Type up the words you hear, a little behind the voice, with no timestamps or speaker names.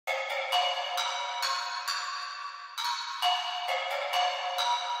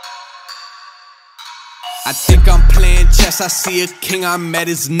I think I'm playing chess, I see a king, I'm at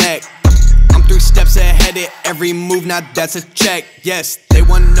his neck. I'm 3 steps ahead at every move, now that's a check. Yes, they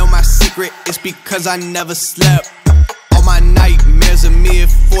wanna know my secret, it's because I never slept. All my nightmares of me at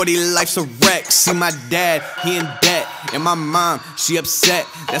 40, life's a wreck. See my dad, he in debt, and my mom, she upset.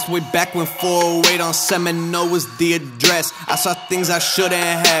 That's way back when 408 on Seminole was the address. I saw things I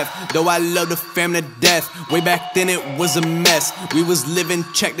shouldn't have, though I love the fam to death. Way back then it was a mess, we was living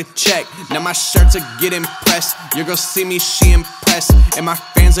check to check. Now my shirts are getting pressed, your girl see me, she impressed. And my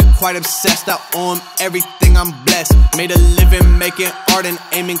fans are quite obsessed, I owe them everything, I'm blessed. Made a living making art and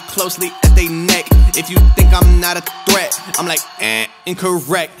aiming closely at they neck. If you think I'm not a threat, I'm like,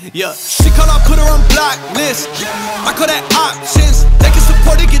 incorrect, yeah. She call, I put her on blacklist. I call that options. They can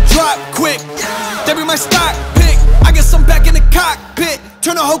support it, get dropped quick. They be my stock pick. I guess I'm back in the cockpit.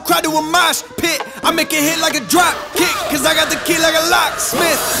 Turn the whole crowd to a mosh pit. I make it hit like a drop kick, cause I got the key like a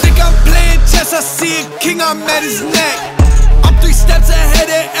locksmith. Think I'm playing chess, I see a king, I'm at his neck. I'm 3 steps ahead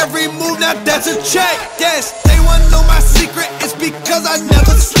at every move, now that's a check. Yes, they wanna know my secret, it's because I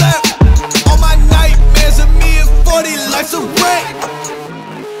never slept. All my nightmares of me at 40, life's a wreck.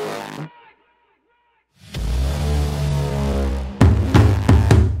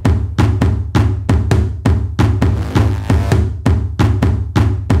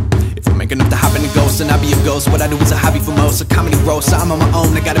 If I'm making up to hop in the ghost, then I'll be a ghost. What I do is a hobby for most, a comedy roast. So I'm on my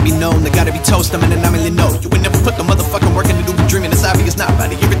own, I gotta be known, I gotta be toast. I'm in an anomaly, no. You would never put the motherfucking work into the dreaming. It's obvious, not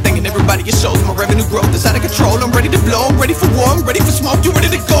body, everything and everybody. It shows my revenue growth is out of control. I'm ready to blow, I'm ready for war, I'm ready for smoke. You ready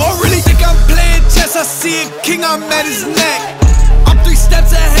to go? I really think I'm playing chess, I see a king, I'm at his neck. I'm 3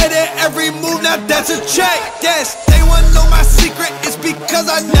 steps ahead at every move, now that's a check. Yes, they wanna know my secret, it's because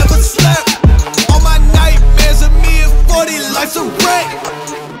I never slept. All my nightmares of me at 40, life's a wreck.